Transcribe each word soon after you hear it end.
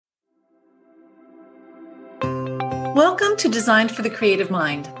Welcome to Design for the Creative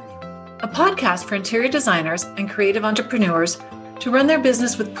Mind, a podcast for interior designers and creative entrepreneurs to run their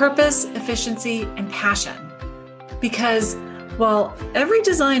business with purpose, efficiency, and passion. Because while every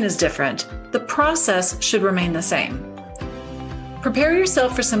design is different, the process should remain the same. Prepare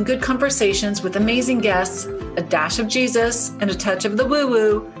yourself for some good conversations with amazing guests, a dash of Jesus, and a touch of the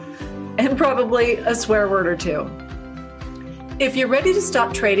woo-woo, and probably a swear word or two. If you're ready to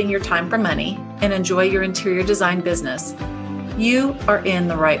stop trading your time for money and enjoy your interior design business, you are in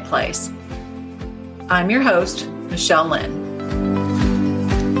the right place. I'm your host, Michelle Lynn.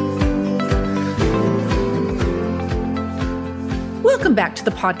 Welcome back to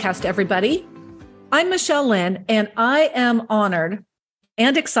the podcast, everybody. I'm Michelle Lynn, and I am honored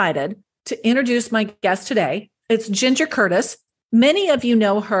and excited to introduce my guest today. It's Ginger Curtis. Many of you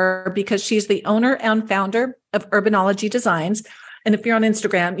know her because she's the owner and founder of Urbanology Designs. And if you're on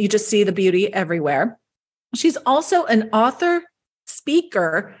Instagram, you just see the beauty everywhere. She's also an author,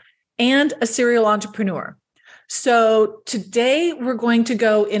 speaker, and a serial entrepreneur. So today we're going to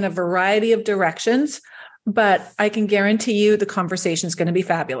go in a variety of directions, but I can guarantee you the conversation is going to be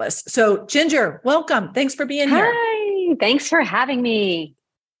fabulous. So Ginger, welcome. Thanks for being here. Hi, thanks for having me.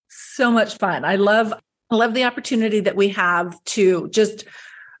 So much fun. I love the opportunity that we have to just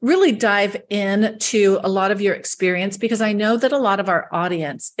really dive into a lot of your experience, because I know that a lot of our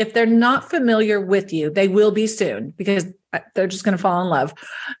audience, if they're not familiar with you, they will be soon because they're just going to fall in love.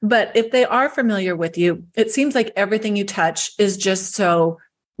 But if they are familiar with you, it seems like everything you touch is just so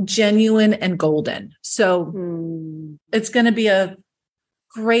genuine and golden. So it's going to be a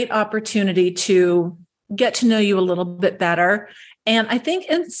great opportunity to get to know you a little bit better. And I think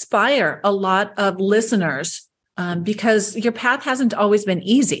inspire a lot of listeners because your path hasn't always been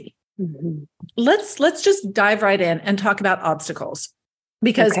easy. Mm-hmm. Let's just dive right in and talk about obstacles,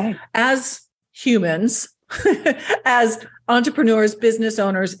 because as humans, as entrepreneurs, business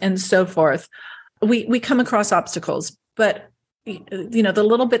owners, and so forth, we come across obstacles. But you know, the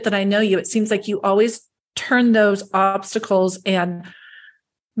little bit that I know you, it seems like you always turn those obstacles and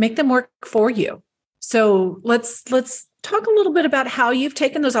make them work for you. So let's talk a little bit about how you've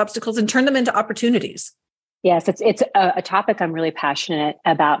taken those obstacles and turned them into opportunities. Yes, it's a topic I'm really passionate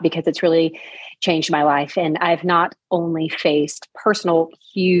about because it's really changed my life. And I've not only faced personal,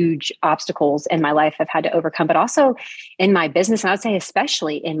 huge obstacles in my life I've had to overcome, but also in my business. And I would say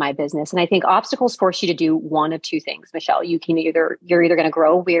especially in my business. And I think obstacles force you to do one of two things, Michelle. You're either going to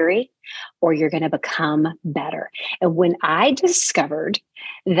grow weary or you're going to become better. And when I discovered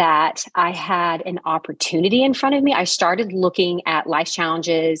that I had an opportunity in front of me, I started looking at life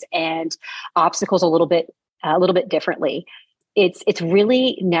challenges and obstacles a little bit differently. It's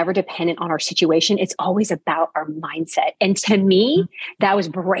really never dependent on our situation. It's always about our mindset. And to me, that was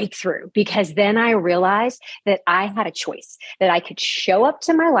breakthrough, because then I realized that I had a choice, that I could show up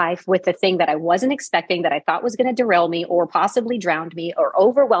to my life with the thing that I wasn't expecting, that I thought was going to derail me or possibly drown me or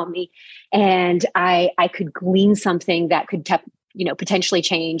overwhelm me. And I could glean something that could potentially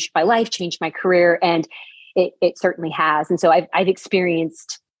change my life, change my career. And it certainly has. And so I've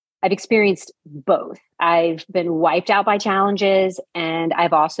experienced both. I've been wiped out by challenges, and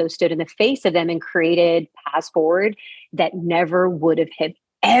I've also stood in the face of them and created paths forward that never would have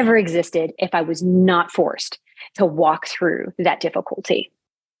ever existed if I was not forced to walk through that difficulty.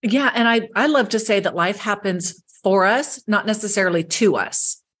 Yeah. And I love to say that life happens for us, not necessarily to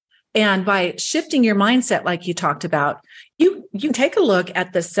us. And by shifting your mindset, like you talked about, you take a look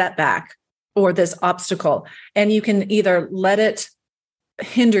at this setback or this obstacle, and you can either let it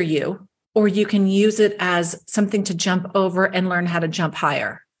hinder you, or you can use it as something to jump over and learn how to jump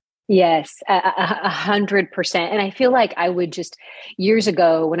higher. Yes, 100%. And I feel like I would years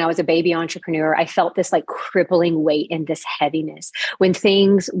ago when I was a baby entrepreneur, I felt this like crippling weight and this heaviness when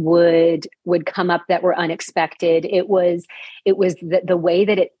things would come up that were unexpected. It was the way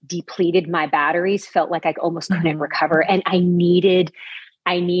that it depleted my batteries felt like I almost couldn't recover. And I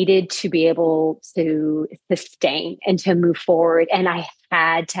needed to be able to sustain and to move forward. And I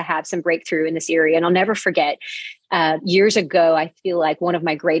had to have some breakthrough in this area. And I'll never forget, years ago, I feel like one of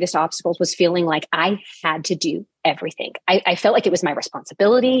my greatest obstacles was feeling like I had to do everything. I felt like it was my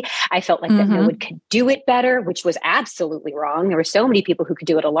responsibility. I felt like that no one could do it better, which was absolutely wrong. There were so many people who could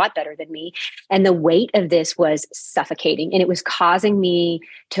do it a lot better than me. And the weight of this was suffocating, and it was causing me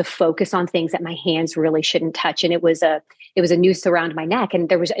to focus on things that my hands really shouldn't touch. And it was a noose around my neck,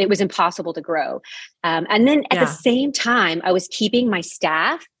 and it was impossible to grow. And then at the same time, I was keeping my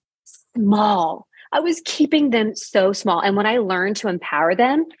staff small. I was keeping them so small. And when I learned to empower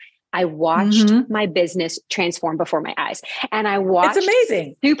them, I watched my business transform before my eyes. And I watched it's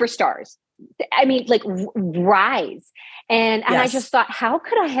amazing. Superstars rise. And I just thought, how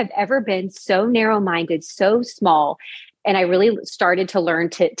could I have ever been so narrow-minded, so small? And I really started to learn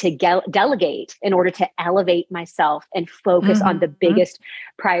to delegate in order to elevate myself and focus on the biggest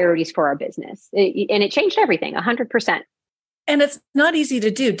priorities for our business. And it changed everything 100%. And it's not easy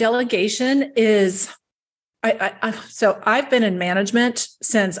to do. Delegation is, so I've been in management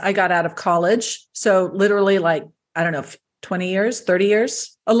since I got out of college. So literally 20 years, 30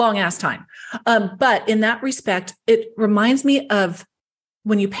 years, a long ass time. But in that respect, it reminds me of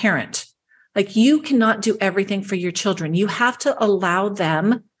when you parent. Like, you cannot do everything for your children. You have to allow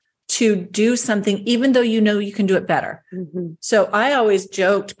them to do something, even though you know you can do it better. Mm-hmm. So I always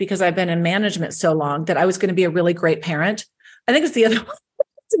joked, because I've been in management so long, that I was going to be a really great parent. I think it's the other one.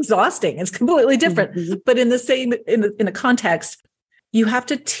 It's exhausting. It's completely different. Mm-hmm. But in the same, in the context, you have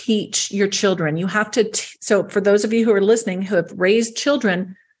to teach your children. You have to. So for those of you who are listening, who have raised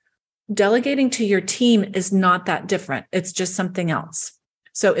children, delegating to your team is not that different. It's just something else.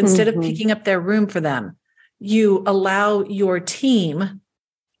 So instead of picking up their room for them, you allow your team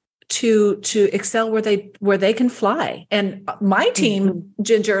to excel where they can fly. And my team,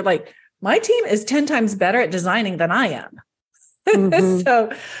 Ginger, my team is 10 times better at designing than I am.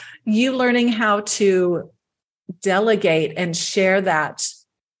 So you learning how to delegate and share that,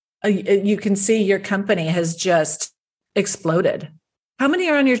 you can see your company has just exploded. How many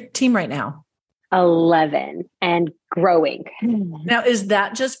are on your team right now? 11 and growing. Now, is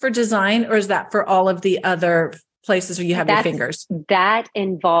that just for design, or is that for all of the other places where you have your fingers? That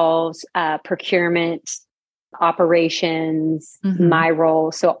involves procurement, operations, my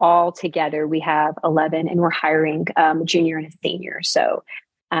role. So all together we have 11, and we're hiring a junior and a senior. So,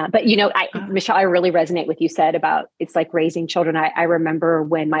 but Michelle, I really resonate with you said about it's like raising children. I remember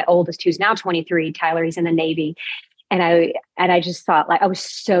when my oldest, who's now 23, Tyler, he's in the Navy. And I just thought, I was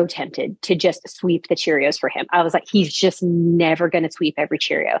so tempted to just sweep the Cheerios for him. I was like, he's just never going to sweep every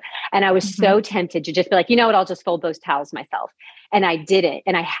Cheerio. And I was so tempted to just be like, you know what, I'll just fold those towels myself. And I didn't.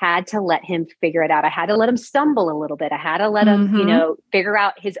 And I had to let him figure it out. I had to let him stumble a little bit. I had to let him, figure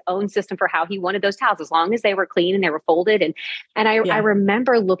out his own system for how he wanted those towels, as long as they were clean and they were folded. And I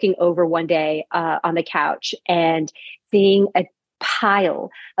remember looking over one day on the couch and seeing a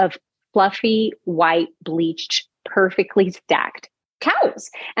pile of fluffy, white, bleached, perfectly stacked towels.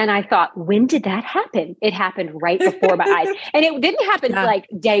 And I thought, when did that happen? It happened right before my eyes. And it didn't happen like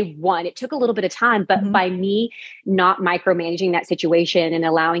day one. It took a little bit of time, but by me not micromanaging that situation and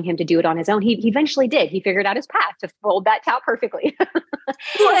allowing him to do it on his own, he eventually did. He figured out his path to fold that towel perfectly.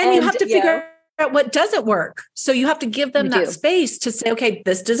 Well, and you have to figure out what doesn't work. So you have to give them that space to say, okay,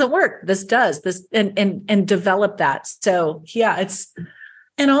 this doesn't work. This does this, and develop that. So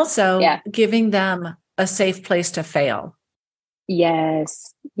and also giving them a safe place to fail.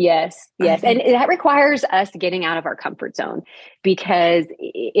 Yes. And that requires us getting out of our comfort zone, because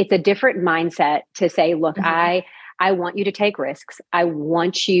it's a different mindset to say, look, I want you to take risks. I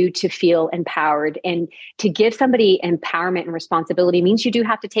want you to feel empowered, and to give somebody empowerment and responsibility means you do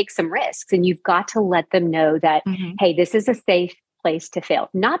have to take some risks, and you've got to let them know that, hey, this is a safe place to fail,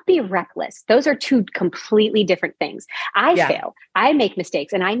 not be reckless. Those are two completely different things. I fail, I make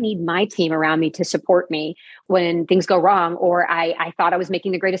mistakes, and I need my team around me to support me when things go wrong, or I thought I was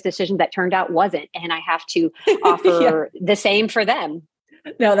making the greatest decision that turned out wasn't. And I have to offer the same for them.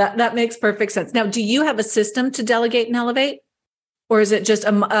 No, that makes perfect sense. Now, do you have a system to delegate and elevate? Or is it just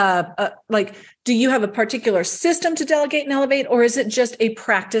do you have a particular system to delegate and elevate? Or is it just a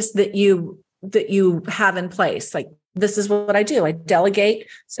practice that you have in place? Like, this is what I do. I delegate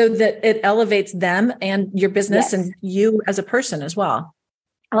so that it elevates them and your business and you as a person as well.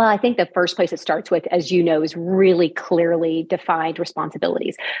 Well, I think the first place it starts with, as you know, is really clearly defined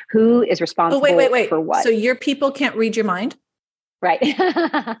responsibilities. Who is responsible for what? So your people can't read your mind? Right. Exactly.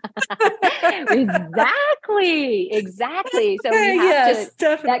 So we have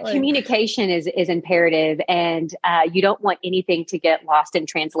that communication is imperative, and you don't want anything to get lost in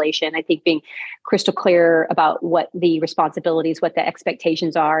translation. I think being crystal clear about what the responsibilities, what the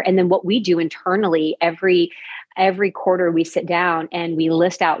expectations are, and then what we do internally every quarter we sit down and we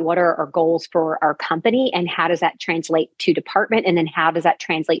list out what are our goals for our company, and how does that translate to department, and then how does that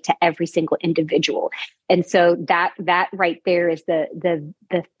translate to every single individual. And so that right there is the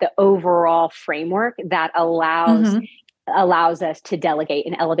overall framework that allows us to delegate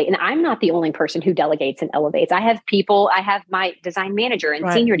and elevate. And I'm not the only person who delegates and elevates. I have my design manager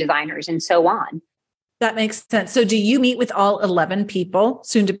and senior designers and so on. That makes sense. So do you meet with all 11 people,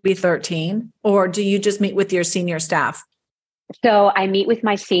 soon to be 13, or do you just meet with your senior staff? So I meet with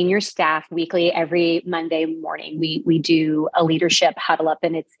my senior staff weekly every Monday morning. We do a leadership huddle up,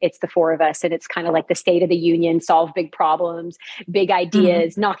 and it's the four of us, and it's kind of like the state of the union, solve big problems, big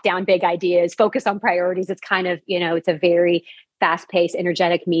ideas, knock down big ideas, focus on priorities. It's kind of, it's a very fast-paced,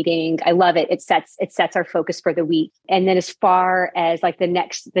 energetic meeting. I love it. It sets our focus for the week. And then as far as like the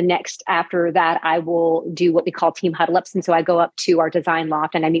next after that, I will do what we call team huddle ups. And so I go up to our design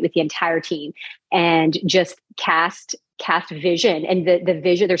loft and I meet with the entire team and just cast vision. And the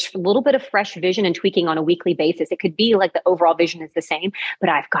vision, there's a little bit of fresh vision and tweaking on a weekly basis. It could be like the overall vision is the same, but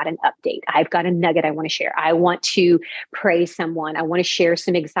I've got an update. I've got a nugget I want to share. I want to praise someone. I want to share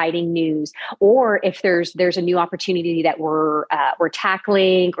some exciting news. Or if there's a new opportunity that we're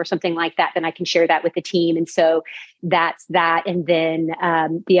tackling or something like that, then I can share that with the team. And so that's that. And then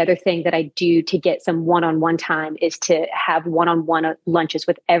the other thing that I do to get some one-on-one time is to have one-on-one lunches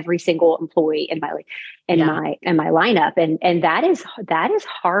with every single employee in my lineup. And that is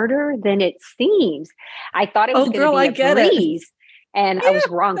harder than it seems. I thought it was going to be a breeze. And I was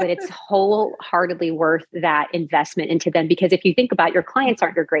wrong, but it's wholeheartedly worth that investment into them. Because if you think about, your clients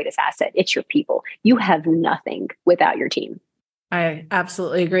aren't your greatest asset, it's your people. You have nothing without your team. I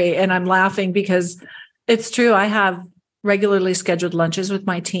absolutely agree. And I'm laughing because it's true. I have regularly scheduled lunches with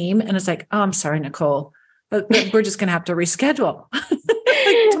my team, and it's like, oh, I'm sorry, Nicole, but we're just going to have to reschedule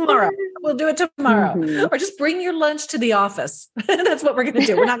tomorrow. We'll do it tomorrow, or just bring your lunch to the office. That's what we're going to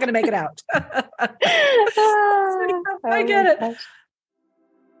do. We're not going to make it out. I get it. Gosh.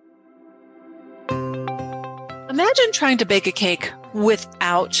 Imagine trying to bake a cake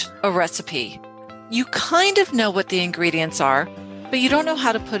without a recipe. You kind of know what the ingredients are, but you don't know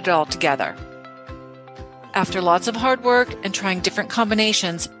how to put it all together. After lots of hard work and trying different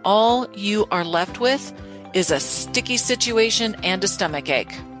combinations, all you are left with is a sticky situation and a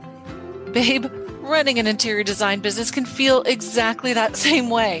stomachache. Babe, running an interior design business can feel exactly that same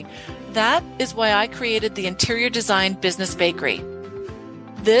way. That is why I created the Interior Design Business Bakery.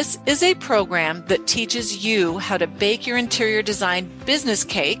 This is a program that teaches you how to bake your interior design business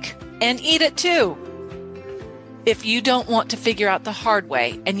cake and eat it too. If you don't want to figure out the hard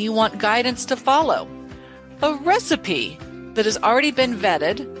way and you want guidance to follow, a recipe that has already been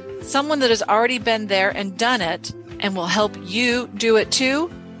vetted, someone that has already been there and done it and will help you do it too,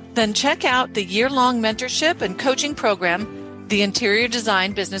 then check out the year-long mentorship and coaching program, the Interior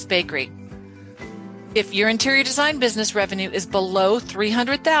Design Business Bakery. If your interior design business revenue is below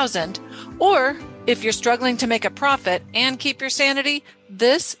 $300,000, or if you're struggling to make a profit and keep your sanity,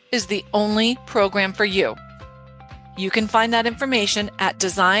 this is the only program for you. You can find that information at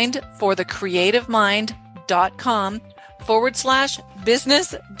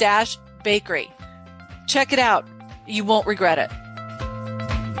designedforthecreativemind.com/business-bakery. Check it out. You won't regret it.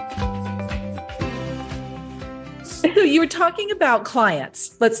 So you were talking about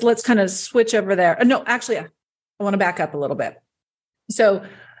clients. Let's kind of switch over there. No, actually, I want to back up a little bit. So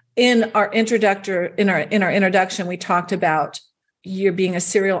in our introduction, we talked about you being a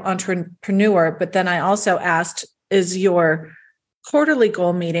serial entrepreneur, but then I also asked, is your quarterly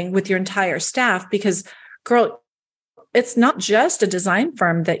goal meeting with your entire staff? Because, girl, it's not just a design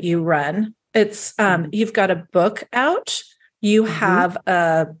firm that you run. It's you've got a book out, you have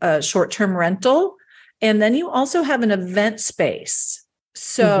a short-term rental, and then you also have an event space.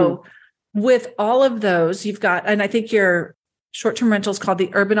 So with all of those, you've got, and I think your short-term rental is called the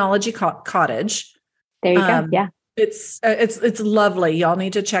Urbanology Cottage. There you go. Yeah. It's lovely. Y'all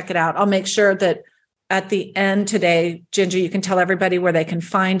need to check it out. I'll make sure that at the end today, Ginger, you can tell everybody where they can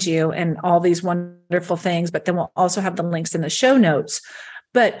find you and all these wonderful things, but then we'll also have the links in the show notes.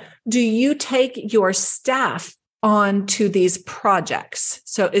 But do you take your staff onto these projects?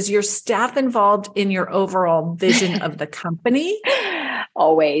 So is your staff involved in your overall vision of the company?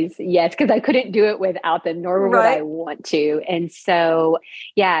 Always. Yes. Because I couldn't do it without them, nor would I want to. And so,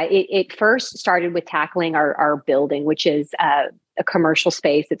 yeah, it first started with tackling our building, which is a commercial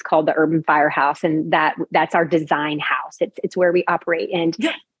space. It's called the Urban Firehouse. And that's our design house. It's where we operate. And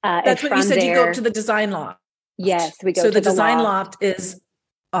that's what you said. You go up to the design loft. Yes, we go to the design loft is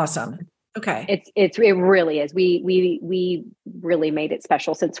awesome. Okay. It really is. We really made it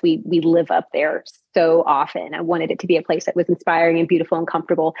special since we live up there so often. I wanted it to be a place that was inspiring and beautiful and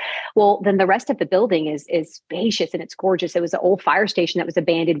comfortable. Well, then the rest of the building is spacious and it's gorgeous. It was an old fire station that was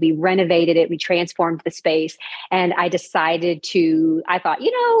abandoned. We renovated it. We transformed the space. And I decided I thought,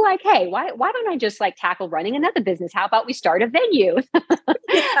 hey, why don't I just tackle running another business? How about we start a venue?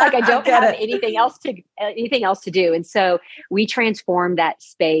 I don't have anything else to do. And so we transformed that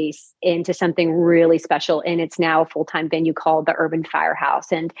space into something really special. And it's now a full-time venue called the Urban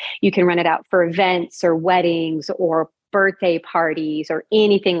Firehouse. And you can rent it out for events or weddings or birthday parties or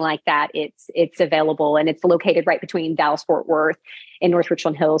anything like that, it's available, and it's located right between Dallas Fort Worth and North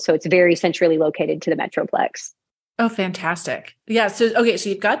Richland Hills. So it's very centrally located to the Metroplex. Oh, fantastic. Yeah. So, okay. So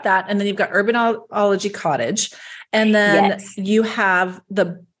you've got that, and then you've got Urbanology Cottage, and then you have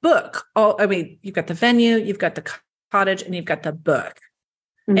the book. You've got the venue, you've got the cottage, and you've got the book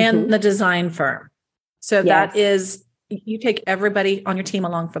and the design firm. So that is, you take everybody on your team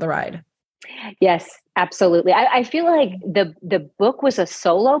along for the ride. Yes, absolutely. I feel like the book was a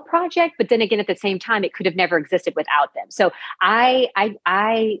solo project, but then again, at the same time, it could have never existed without them. So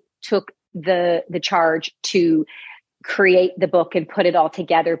I took the charge to create the book and put it all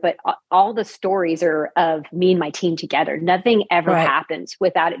together, but all the stories are of me and my team together. Nothing ever happens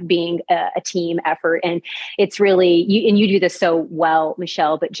without it being a team effort. And it's really, you do this so well,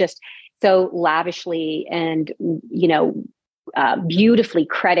 Michelle, but just so lavishly and, beautifully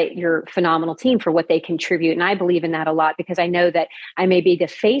credit your phenomenal team for what they contribute. And I believe in that a lot, because I know that I may be the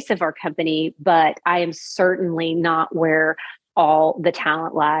face of our company, but I am certainly not where all the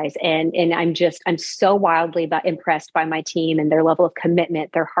talent lies. And I'm so wildly impressed by my team and their level of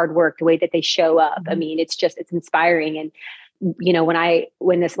commitment, their hard work, the way that they show up. I mean, it's inspiring. And, when I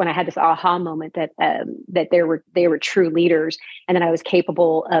had this aha moment that they were true leaders, and then I was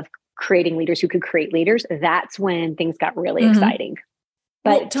capable of creating leaders who could create leaders, that's when things got really exciting.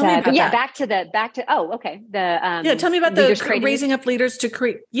 But tell me about that. back to okay. Tell me about the raising up leaders to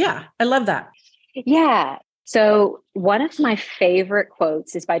create. Yeah, I love that. Yeah. So one of my favorite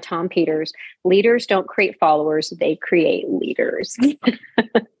quotes is by Tom Peters: "Leaders don't create followers, they create leaders."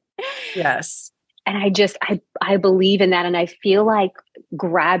 Yes. And I believe in that. And I feel like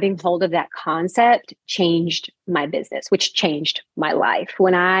grabbing hold of that concept changed my business, which changed my life.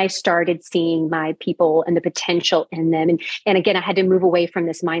 When I started seeing my people and the potential in them. And again, I had to move away from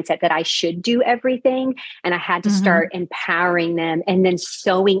this mindset that I should do everything. And I had to start empowering them and then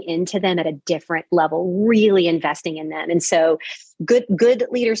sewing into them at a different level, really investing in them. And so good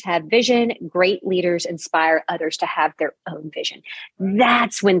leaders have vision. Great leaders inspire others to have their own vision.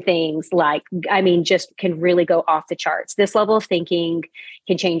 That's when things just can really go off the charts. This level of thinking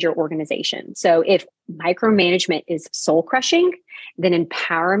can change your organization. So if micromanagement is soul crushing, then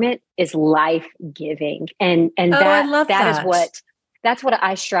empowerment is life giving. And I love that. That's what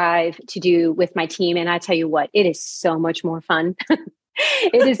I strive to do with my team. And I tell you what, it is so much more fun.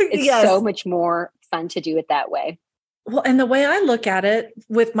 It's so much more fun to do it that way. Well, and the way I look at it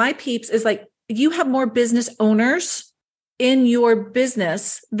with my peeps is like, you have more business owners in your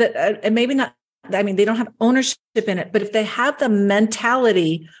business that, and maybe not, they don't have ownership in it, but if they have the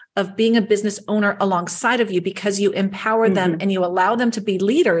mentality of being a business owner alongside of you because you empower them and you allow them to be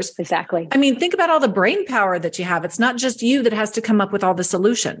leaders. Exactly. Think about all the brain power that you have. It's not just you that has to come up with all the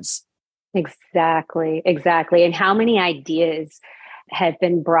solutions. Exactly. And how many ideas have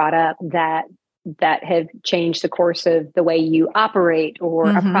been brought up that have changed the course of the way you operate or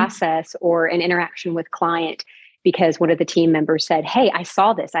a process or an interaction with client, because one of the team members said, "Hey, I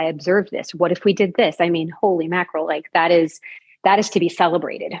saw this, I observed this. What if we did this?" Holy mackerel, that is to be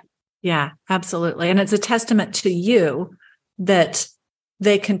celebrated. Yeah, absolutely. And it's a testament to you that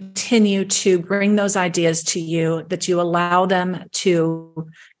they continue to bring those ideas to you, that you allow them to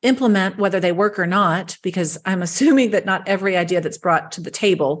implement, whether they work or not, because I'm assuming that not every idea that's brought to the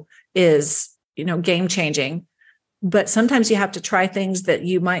table is game changing, but sometimes you have to try things that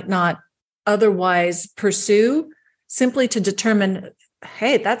you might not otherwise pursue simply to determine,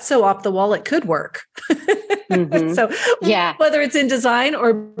 hey, that's so off the wall, it could work. So whether it's in design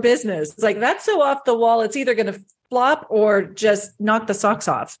or business, it's like, that's so off the wall, it's either going to flop or just knock the socks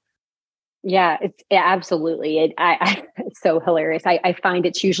off. Yeah, absolutely. It's so hilarious. I find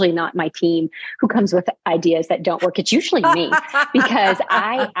it's usually not my team who comes with ideas that don't work. It's usually me, because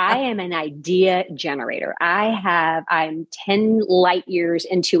I am an idea generator. I'm 10 light years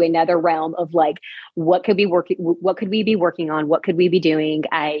into another realm of what could we be working on? What could we be doing?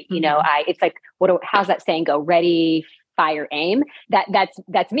 It's like, how's that saying go? Ready, fire, aim.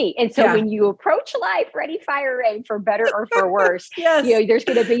 That's me. And so when you approach life ready, fire, aim, for better or for worse, there's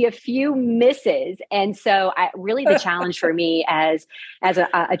going to be a few misses. And so really the challenge for me as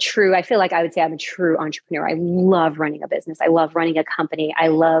a true, I feel like I would say I'm a true entrepreneur. I love running a business. I love running a company. I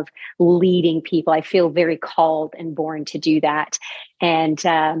love leading people. I feel very called and born to do that. And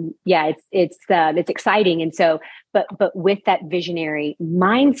it's exciting. And so, but with that visionary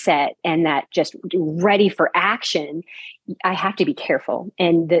mindset and that just ready for action, I have to be careful.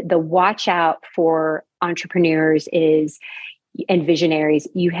 And the watch out for entrepreneurs and visionaries,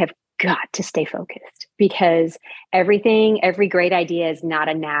 you have got to stay focused, because every great idea is not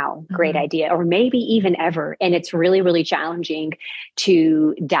a now great idea, or maybe even ever. And it's really, really challenging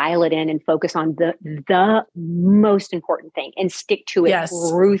to dial it in and focus on the most important thing and stick to it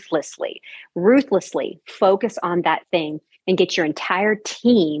ruthlessly focus on that thing and get your entire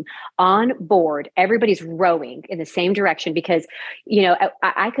team on board. Everybody's rowing in the same direction, because,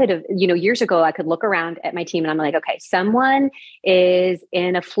 I could have, years ago, I could look around at my team and I'm like, okay, someone is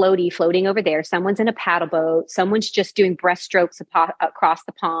in a floaty floating over there. Someone's in a paddle boat. Someone's just doing breaststrokes across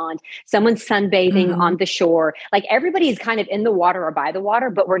the pond. Someone's sunbathing on the shore. Like, everybody's kind of in the water or by the water,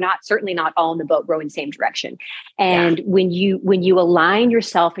 but we're certainly not all in the boat rowing the same direction. And when you align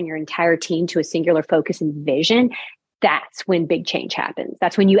yourself and your entire team to a singular focus and vision, that's when big change happens.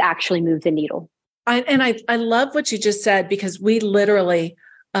 That's when you actually move the needle. I love what you just said, because we literally,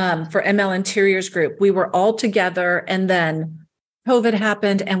 for ML Interiors Group, we were all together, and then COVID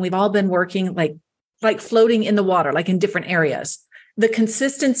happened, and we've all been working like floating in the water, like in different areas. The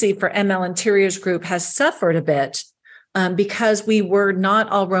consistency for ML Interiors Group has suffered a bit because we were not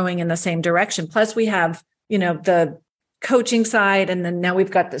all rowing in the same direction. Plus, we have, the coaching side, and then now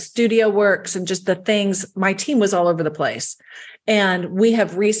we've got the studio works and just the things. My team was all over the place, and we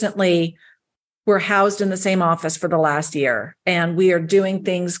have recently, we're housed in the same office for the last year, and we are doing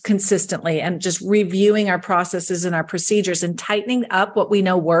things consistently and just reviewing our processes and our procedures and tightening up what we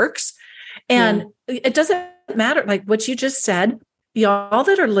know works. And it doesn't matter, like what you just said, y'all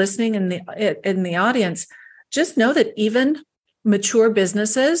that are listening in the audience, just know that even mature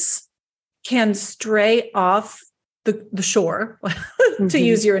businesses can stray off the shore, to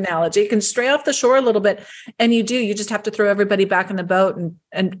use your analogy, can stray off the shore a little bit. And you just have to throw everybody back in the boat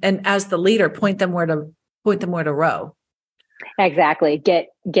and as the leader, point them where to row. Exactly.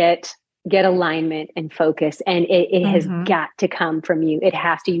 Get alignment and focus. And it has got to come from you.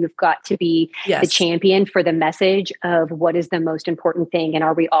 You've got to be the champion for the message of what is the most important thing. And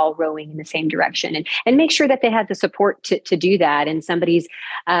are we all rowing in the same direction? And make sure that they have the support to do that. And somebody's,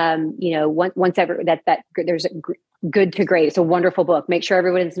 once ever that there's a Good to Great. It's a wonderful book. Make sure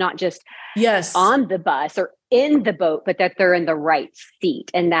everyone's not just on the bus or in the boat, but that they're in the right seat.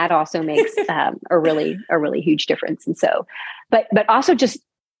 And that also makes a really huge difference. And so, but also just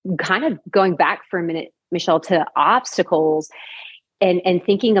kind of going back for a minute, Michelle, to obstacles and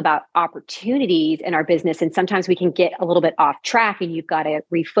thinking about opportunities in our business. And sometimes we can get a little bit off track, and you've got to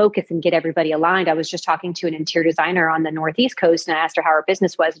refocus and get everybody aligned. I was just talking to an interior designer on the Northeast coast, and I asked her how her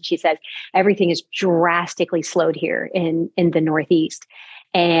business was. And she said, everything is drastically slowed here in the Northeast.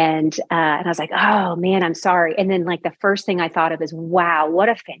 And I was like, oh man, I'm sorry. And then like the first thing I thought of is, wow, what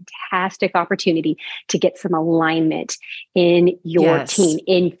a fantastic opportunity to get some alignment in your team,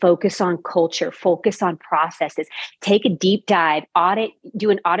 in focus on culture, focus on processes, take a deep dive,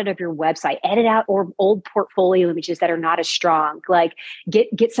 do an audit of your website, edit out or old portfolio images that are not as strong, like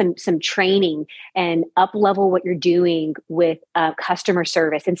get some training and up level what you're doing with customer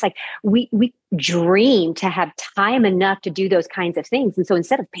service. And it's like, we dream to have time enough to do those kinds of things. And so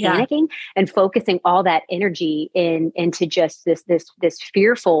instead of panicking and focusing all that energy into just this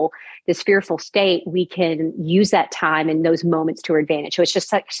fearful state, we can use that time and those moments to our advantage. So it's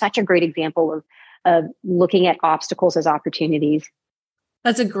just such a great example of looking at obstacles as opportunities.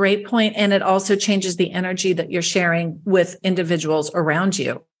 That's a great point. And it also changes the energy that you're sharing with individuals around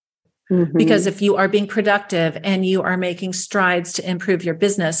you. Because if you are being productive and you are making strides to improve your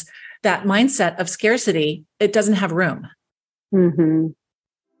business, that mindset of scarcity, it doesn't have room.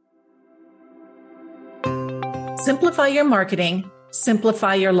 Simplify your marketing,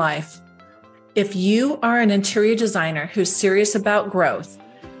 simplify your life. If you are an interior designer who's serious about growth,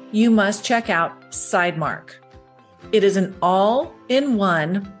 you must check out Sidemark. It is an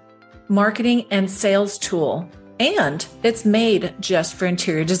all-in-one marketing and sales tool, and it's made just for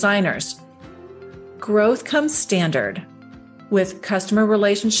interior designers. Growth comes standard with Customer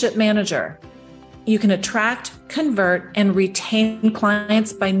Relationship Manager. You can attract, convert, and retain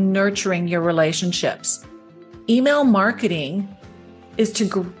clients by nurturing your relationships. Email marketing is to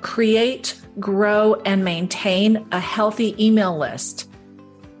create, grow, and maintain a healthy email list.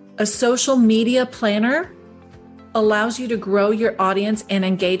 A social media planner allows you to grow your audience and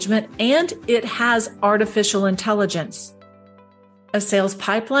engagement, and it has artificial intelligence. A sales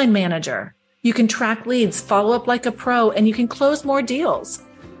pipeline manager. You can track leads, follow up like a pro, and you can close more deals.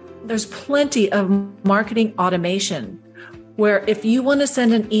 There's plenty of marketing automation where if you want to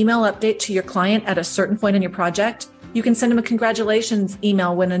send an email update to your client at a certain point in your project, you can send them a congratulations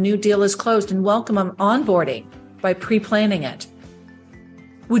email when a new deal is closed and welcome them onboarding by pre-planning it.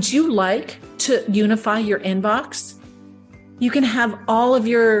 Would you like to unify your inbox? You can have all of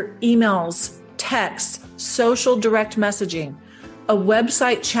your emails, texts, social direct messaging, a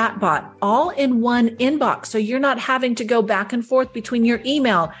website chatbot, all in one inbox. So you're not having to go back and forth between your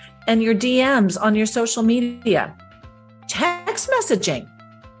email and your DMs on your social media. Text messaging,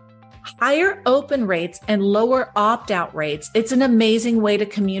 higher open rates and lower opt-out rates. It's an amazing way to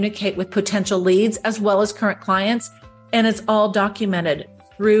communicate with potential leads as well as current clients. And it's all documented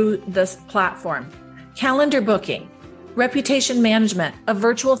through this platform. Calendar booking, reputation management, a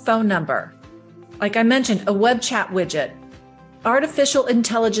virtual phone number. Like I mentioned, a web chat widget, artificial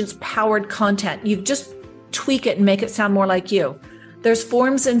intelligence powered content. You just tweak it and make it sound more like you. There's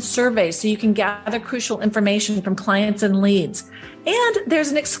forms and surveys so you can gather crucial information from clients and leads. And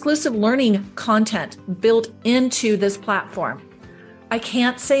there's an exclusive learning content built into this platform. I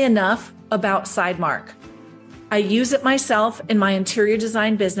can't say enough about Sidemark. I use it myself in my interior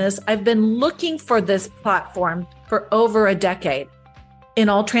design business. I've been looking for this platform for over a decade. In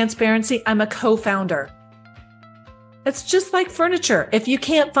all transparency, I'm a co-founder. It's just like furniture. If you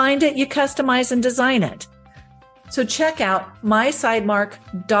can't find it, you customize and design it. So check out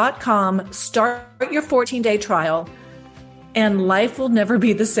mysidemark.com, start your 14-day trial, and life will never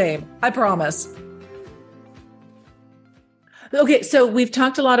be the same. I promise. Okay, so we've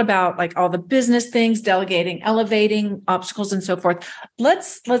talked a lot about like all the business things, delegating, elevating, obstacles, and so forth.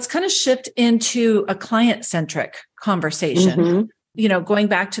 Let's kind of shift into a client-centric conversation. Mm-hmm. You know, going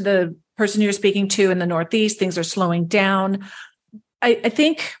back to the person you're speaking to in the Northeast, things are slowing down. I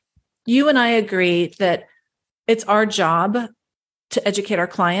think you and I agree that it's our job to educate our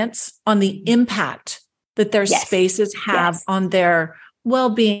clients on the impact that their spaces have on their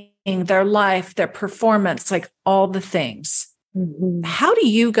well-being, their life, their performance, like all the things. Mm-hmm. How do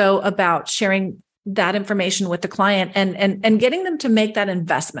you go about sharing that information with the client and getting them to make that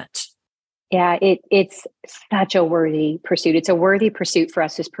investment? Yeah, it's such a worthy pursuit. It's a worthy pursuit for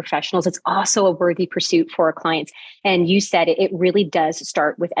us as professionals. It's also a worthy pursuit for our clients. And you said it really does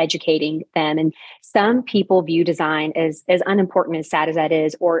start with educating them. And some people view design as unimportant, as sad as that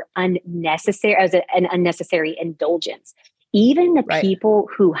is, or unnecessary, as an unnecessary indulgence. Even the people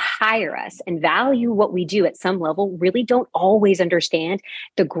who hire us and value what we do at some level really don't always understand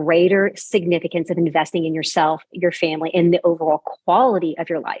the greater significance of investing in yourself, your family, and the overall quality of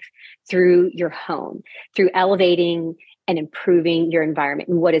your life through your home, through elevating and improving your environment.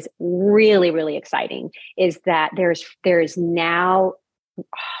 And what is really, really exciting is that there is now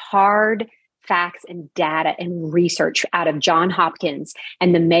hard facts and data and research out of Johns Hopkins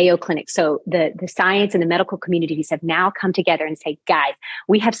and the Mayo Clinic. So the science and the medical communities have now come together and say, guys,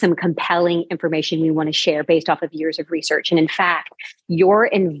 we have some compelling information we want to share based off of years of research. And in fact, your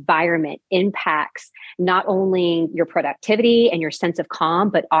environment impacts not only your productivity and your sense of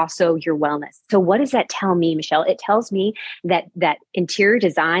calm, but also your wellness. So what does that tell me, Michelle? It tells me that interior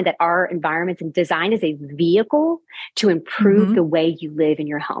design, that our environments and design is a vehicle to improve the way you live in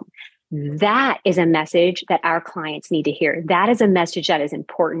your home. That is a message that our clients need to hear. That is a message that is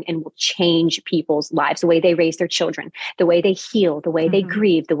important and will change people's lives, the way they raise their children, the way they heal, the way they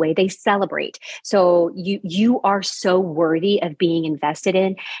grieve, the way they celebrate. So you are so worthy of being invested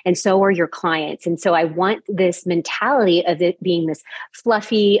in, and so are your clients. And so I want this mentality of it being this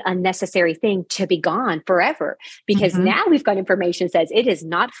fluffy, unnecessary thing to be gone forever, because now we've got information that says it is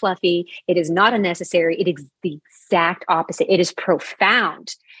not fluffy, it is not unnecessary, it is the exact opposite. It is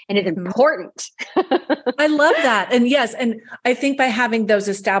profound. And it's important. I love that. And yes, and I think by having those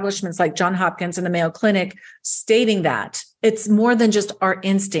establishments like Johns Hopkins and the Mayo Clinic stating that, it's more than just our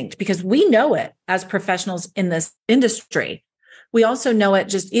instinct, because we know it as professionals in this industry. We also know it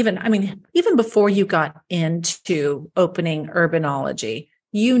just even before you got into opening Urbanology,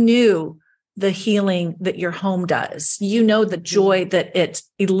 you knew the healing that your home does. You know the joy that it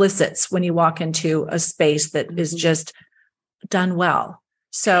elicits when you walk into a space that is just done well.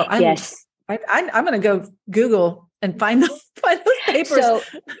 So I'm going to go Google and find those papers. So,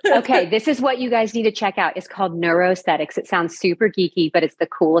 okay, this is what you guys need to check out. It's called Neuroaesthetics. It sounds super geeky, but it's the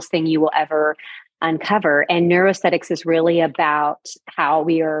coolest thing you will ever uncover. And neuroaesthetics is really about how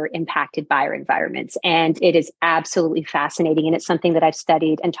we are impacted by our environments. And it is absolutely fascinating. And it's something that I've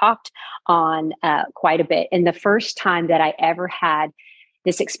studied and talked on quite a bit. And the first time that I ever had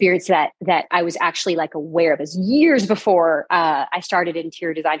this experience that I was actually like aware of is years before I started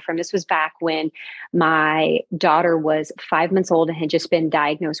interior design firm. This was back when my daughter was 5 months old and had just been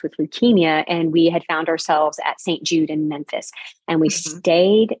diagnosed with leukemia. And we had found ourselves at St. Jude in Memphis. And we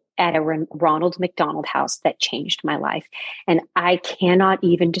stayed at a Ronald McDonald House that changed my life. And I cannot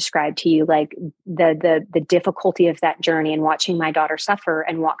even describe to you like the difficulty of that journey and watching my daughter suffer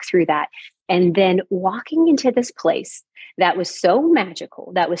and walk through that. And then walking into this place that was so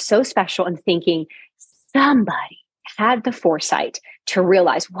magical, that was so special, and thinking somebody had the foresight to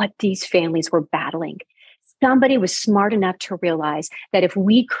realize what these families were battling. Somebody was smart enough to realize that if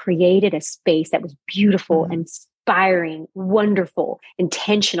we created a space that was beautiful, inspiring, wonderful,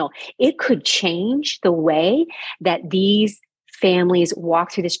 intentional, it could change the way that these families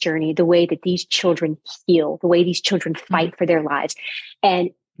walk through this journey, the way that these children heal, the way these children fight for their lives.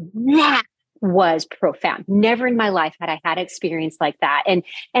 And that was profound. Never in my life had I had an experience like that. And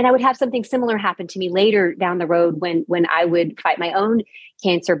I would have something similar happen to me later down the road when I would fight my own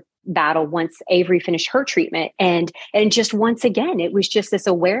cancer battle once Avery finished her treatment. And just once again, it was just this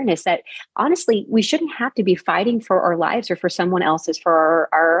awareness that honestly, we shouldn't have to be fighting for our lives or for someone else's, for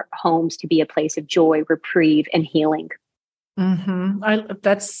our homes to be a place of joy, reprieve, and healing.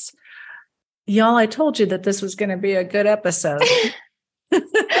 Y'all, I told you that this was going to be a good episode.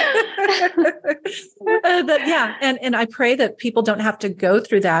 And I pray that people don't have to go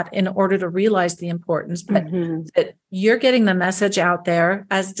through that in order to realize the importance, but that you're getting the message out there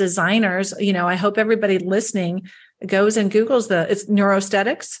as designers. I hope everybody listening goes and Googles it's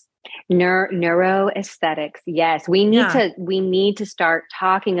neuroaesthetics. Neuroaesthetics. Yes, we need to start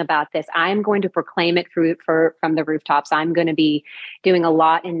talking about this. I'm going to proclaim it from the rooftops. I'm going to be doing a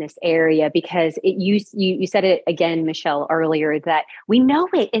lot in this area because you said it again, Michelle, earlier, that we know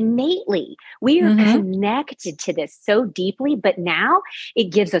it innately. We are connected to this so deeply, but now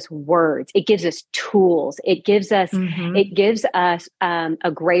it gives us words. It gives us tools. It gives us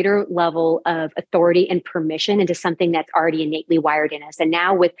a greater level of authority and permission into something that's already innately wired in us. And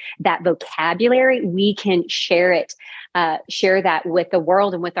now with that vocabulary, we can share that with the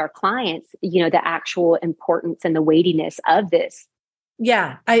world and with our clients, the actual importance and the weightiness of this.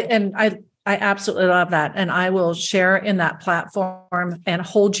 Yeah. I absolutely love that. And I will share in that platform and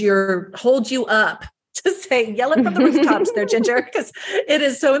hold you up to say, yell it from the rooftops there, Ginger, because it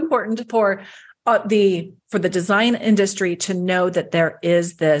is so important for the design industry to know that there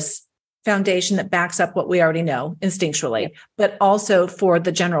is this foundation that backs up what we already know instinctually, but also for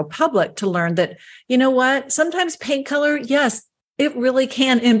the general public to learn that, sometimes paint color, yes, it really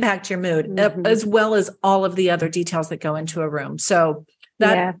can impact your mood as well as all of the other details that go into a room. So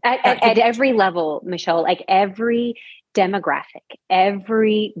that at every level, Michelle, like every demographic,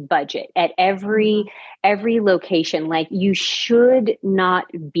 every budget, at every location, like you should not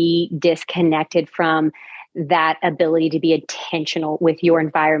be disconnected from that ability to be intentional with your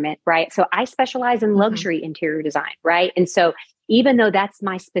environment, right? So I specialize in luxury interior design, right? And so even though that's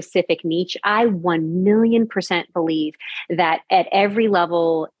my specific niche, I 1,000,000% believe that at every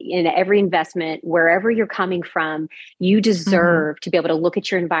level, in every investment, wherever you're coming from, you deserve to be able to look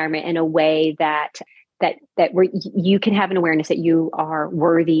at your environment in a way that where you can have an awareness that you are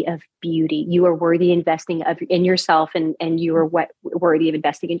worthy of beauty. You are worthy investing in yourself, and you are worthy of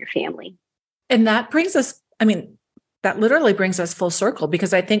investing in your family. And that brings us, that literally brings us full circle,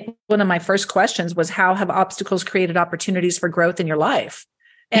 because I think one of my first questions was, how have obstacles created opportunities for growth in your life?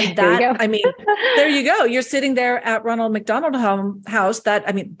 And that, there you go. You're sitting there at Ronald McDonald House.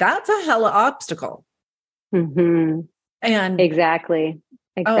 That's a hella obstacle. And exactly.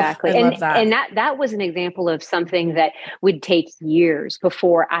 I love that. And that was an example of something that would take years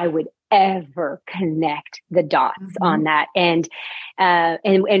before I would ever connect the dots on that. And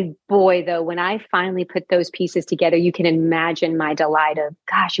boy, though, when I finally put those pieces together, you can imagine my delight of,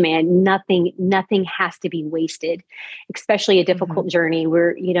 gosh, man, nothing has to be wasted, especially a difficult journey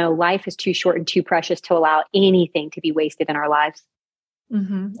where, life is too short and too precious to allow anything to be wasted in our lives.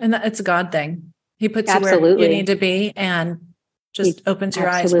 And it's a God thing. He puts you where you need to be and just opens your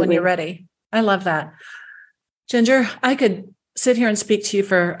eyes when you're ready. I love that. Ginger, I could sit here and speak to you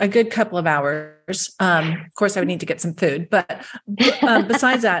for a good couple of hours. Of course, I would need to get some food, but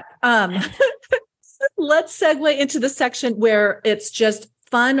besides that, let's segue into the section where it's just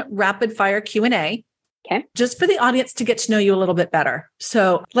fun, rapid fire Q&A. Okay. Just for the audience to get to know you a little bit better.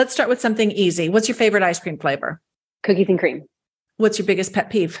 So let's start with something easy. What's your favorite ice cream flavor? Cookies and cream. What's your biggest pet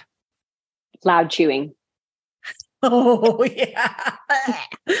peeve? Loud chewing. Oh, yeah.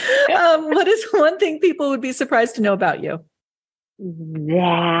 What is one thing people would be surprised to know about you?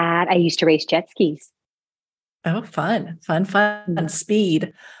 That I used to race jet skis. Oh, fun.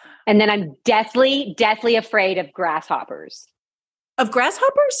 Speed. And then I'm deathly afraid of grasshoppers. Of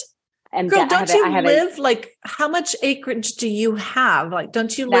grasshoppers? Girl, don't you live like, how much acreage do you have? Like,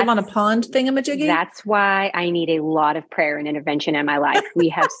 don't you live on a pond thingamajiggy? That's why I need a lot of prayer and intervention in my life. We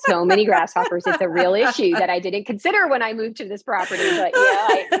have so many grasshoppers. It's a real issue that I didn't consider when I moved to this property. But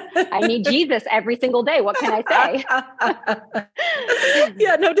I need Jesus every single day. What can I say?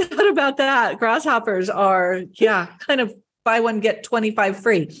 Yeah, no doubt about that. Grasshoppers are, kind of buy one, get 25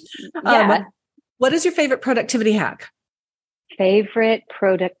 free. Yeah. What is your favorite productivity hack? Favorite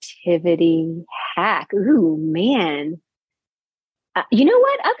productivity hack? Ooh, man. You know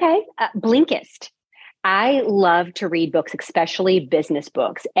what? Okay. Blinkist. I love to read books, especially business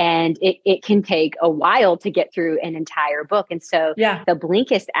books, and it can take a while to get through an entire book. And so the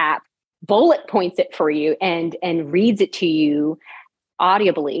Blinkist app bullet points it for you and reads it to you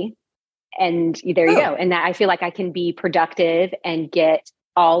audibly. And there you go. And that I feel like I can be productive and get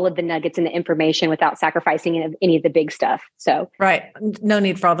all of the nuggets and the information without sacrificing any of the big stuff. So, right. No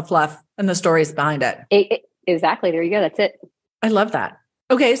need for all the fluff and the stories behind it. Exactly. There you go. That's it. I love that.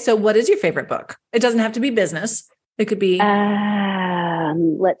 Okay. So what is your favorite book? It doesn't have to be business. It could be.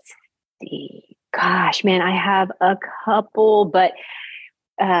 Let's see. Gosh, man, I have a couple, but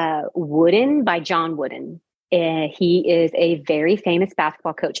Wooden by John Wooden. He is a very famous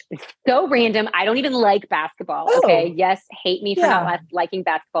basketball coach. It's so random. I don't even like basketball. Okay. Yes. Hate me for not liking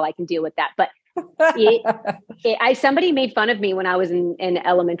basketball. I can deal with that. But somebody made fun of me when I was in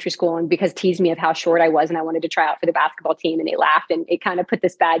elementary school and because teased me of how short I was and I wanted to try out for the basketball team and they laughed and it kind of put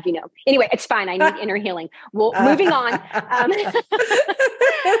this bad, anyway, it's fine. I need inner healing. Well, moving on.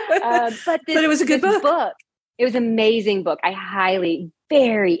 But it was a good book. It was an amazing book.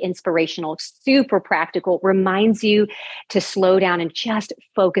 Very inspirational, super practical, reminds you to slow down and just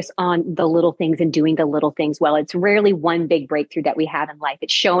focus on the little things and doing the little things well. It's rarely one big breakthrough that we have in life.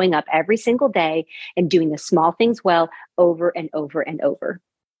 It's showing up every single day and doing the small things well over and over and over.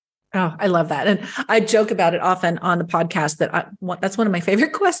 Oh, I love that. And I joke about it often on the podcast that that's one of my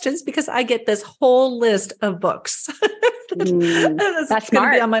favorite questions because I get this whole list of books. That's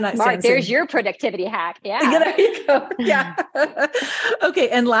smart. Be on my nightstand. There's your productivity hack. Yeah. There you go. Yeah. Okay.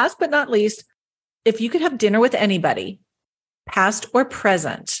 And last but not least, if you could have dinner with anybody, past or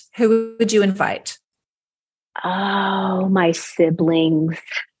present, who would you invite? Oh, my siblings,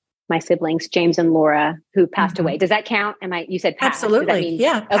 James and Laura, who passed away. Does that count? You said past. Absolutely.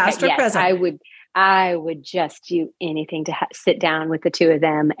 Yeah. Past or present. I would just do anything to sit down with the two of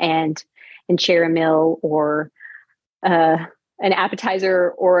them and share a meal or an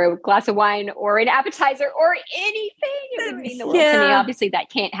appetizer or a glass of wine or an appetizer or anything. It would mean the world to me. Obviously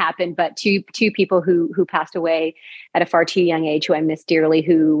that can't happen, but two people who passed away at a far too young age, who I miss dearly,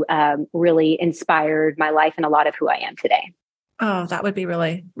 who really inspired my life and a lot of who I am today. Oh, that would be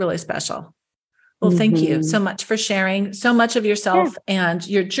really, really special. Well, thank you so much for sharing so much of yourself and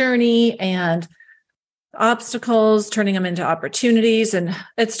your journey and obstacles, turning them into opportunities. And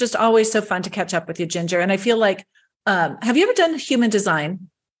it's just always so fun to catch up with you, Ginger. And I feel like, have you ever done human design?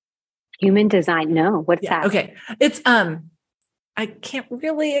 Human design? No. What's that? Okay. It's, I can't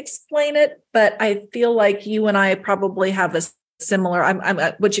really explain it, but I feel like you and I probably have a similar, I'm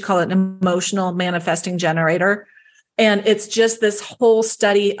what you call it, an emotional manifesting generator. And it's just this whole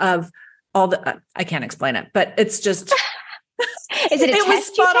study of all the, I can't explain it, but it's just, is it a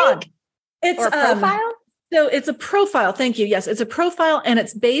test you take? It's or a profile? So it's a profile. Thank you. Yes, it's a profile and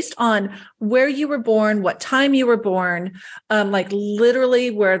it's based on where you were born, what time you were born, like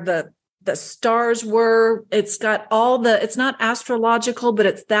literally where the stars were. It's got it's not astrological, but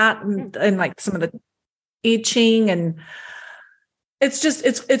it's that and like some of the I Ching and it's just,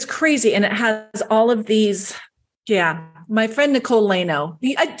 it's crazy. And it has all of these. Yeah. My friend, Nicole Lano.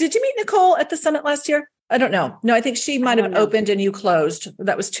 Did you meet Nicole at the summit last year? I don't know. No, I think she might have opened and you closed.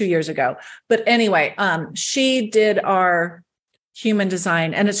 That was 2 years ago. But anyway, she did our human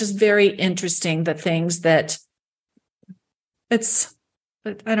design and it's just very interesting, the things that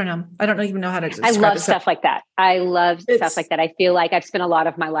I don't know. I don't even know how to describe it. I love stuff like that. I love stuff like that. I feel like I've spent a lot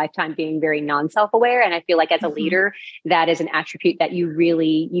of my lifetime being very non-self-aware. And I feel like as a leader, that is an attribute that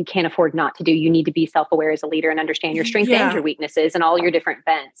you can't afford not to do. You need to be self-aware as a leader and understand your strengths and your weaknesses and all your different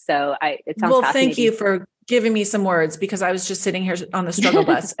bents. So it sounds fascinating. Thank you for giving me some words because I was just sitting here on the struggle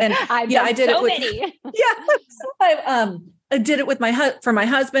bus and I did so many. I did it with for my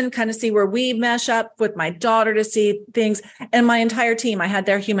husband, kind of see where we mesh up with my daughter to see things and my entire team. I had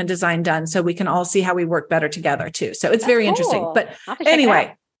their human design done so we can all see how we work better together too. So it's very interesting. But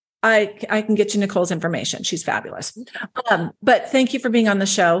anyway, I can get you Nicole's information. She's fabulous. But thank you for being on the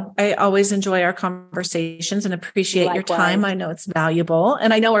show. I always enjoy our conversations and appreciate your time. I know it's valuable.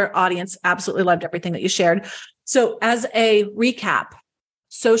 And I know our audience absolutely loved everything that you shared. So as a recap,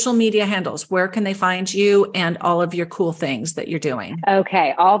 social media handles. Where can they find you and all of your cool things that you're doing?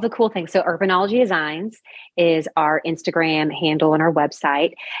 Okay, all the cool things. So Urbanology Designs is our Instagram handle and our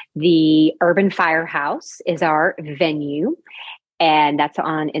website. The Urban Firehouse is our venue, and that's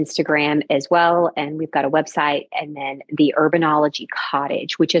on Instagram as well. And we've got a website. And then the Urbanology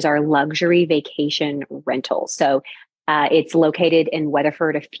Cottage, which is our luxury vacation rental. So it's located in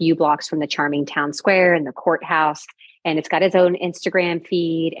Weatherford, a few blocks from the charming town square and the courthouse. And it's got its own Instagram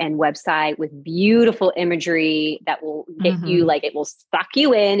feed and website with beautiful imagery that will get you, like, it will suck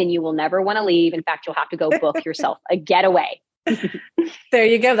you in and you will never want to leave. In fact, you'll have to go book yourself a getaway. There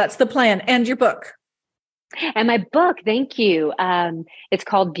you go. That's the plan. And your book. And my book, thank you. It's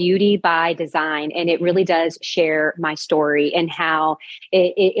called Beauty by Design. And it really does share my story and how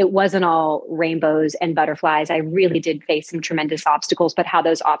it wasn't all rainbows and butterflies. I really did face some tremendous obstacles, but how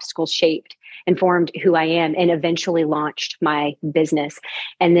those obstacles shaped and formed who I am and eventually launched my business.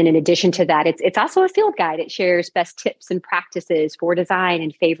 And then in addition to that, it's also a field guide. It shares best tips and practices for design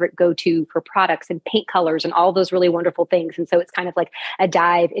and favorite go-to for products and paint colors and all those really wonderful things. And so it's kind of like a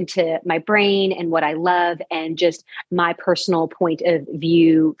dive into my brain and what I love and just my personal point of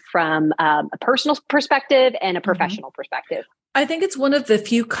view from a personal perspective and a professional perspective. I think it's one of the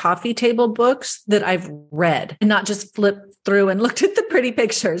few coffee table books that I've read and not just flipped through and looked at the pretty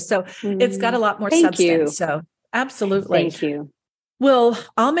pictures. So it's got a lot more substance. You. So absolutely. Thank you. Well,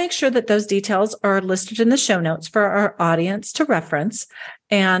 I'll make sure that those details are listed in the show notes for our audience to reference.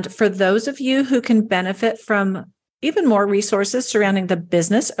 And for those of you who can benefit from even more resources surrounding the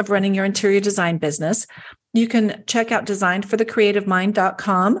business of running your interior design business, you can check out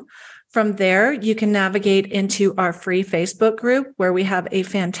designedforthecreativemind.com. From there, you can navigate into our free Facebook group where we have a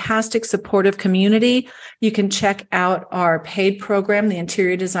fantastic supportive community. You can check out our paid program, the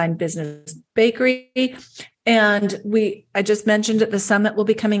Interior Design Business Bakery. And I just mentioned that the summit will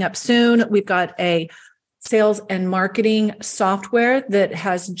be coming up soon. We've got a sales and marketing software that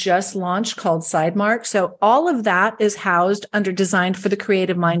has just launched called Sidemark. So all of that is housed under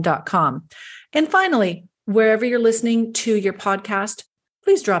designedforthecreativemind.com. And finally, wherever you're listening to your podcast,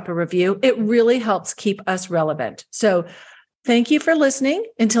 please drop a review. It really helps keep us relevant. So thank you for listening.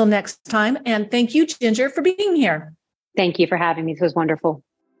 Until next time. And thank you, Ginger, for being here. Thank you for having me. This was wonderful.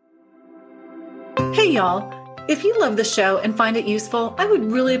 Hey, y'all. If you love the show and find it useful, I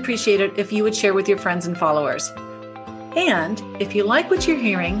would really appreciate it if you would share with your friends and followers. And if you like what you're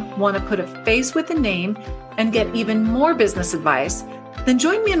hearing, want to put a face with a name, and get even more business advice, then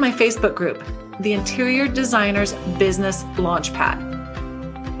join me in my Facebook group, the Interior Designers Business Launchpad.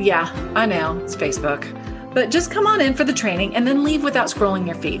 Yeah, I know, it's Facebook. But just come on in for the training and then leave without scrolling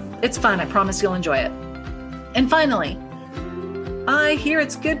your feed. It's fun. I promise you'll enjoy it. And finally, I hear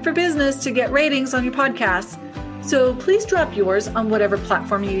it's good for business to get ratings on your podcasts. So please drop yours on whatever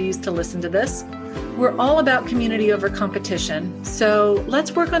platform you use to listen to this. We're all about community over competition. So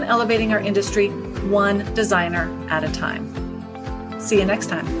let's work on elevating our industry one designer at a time. See you next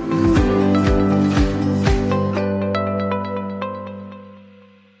time.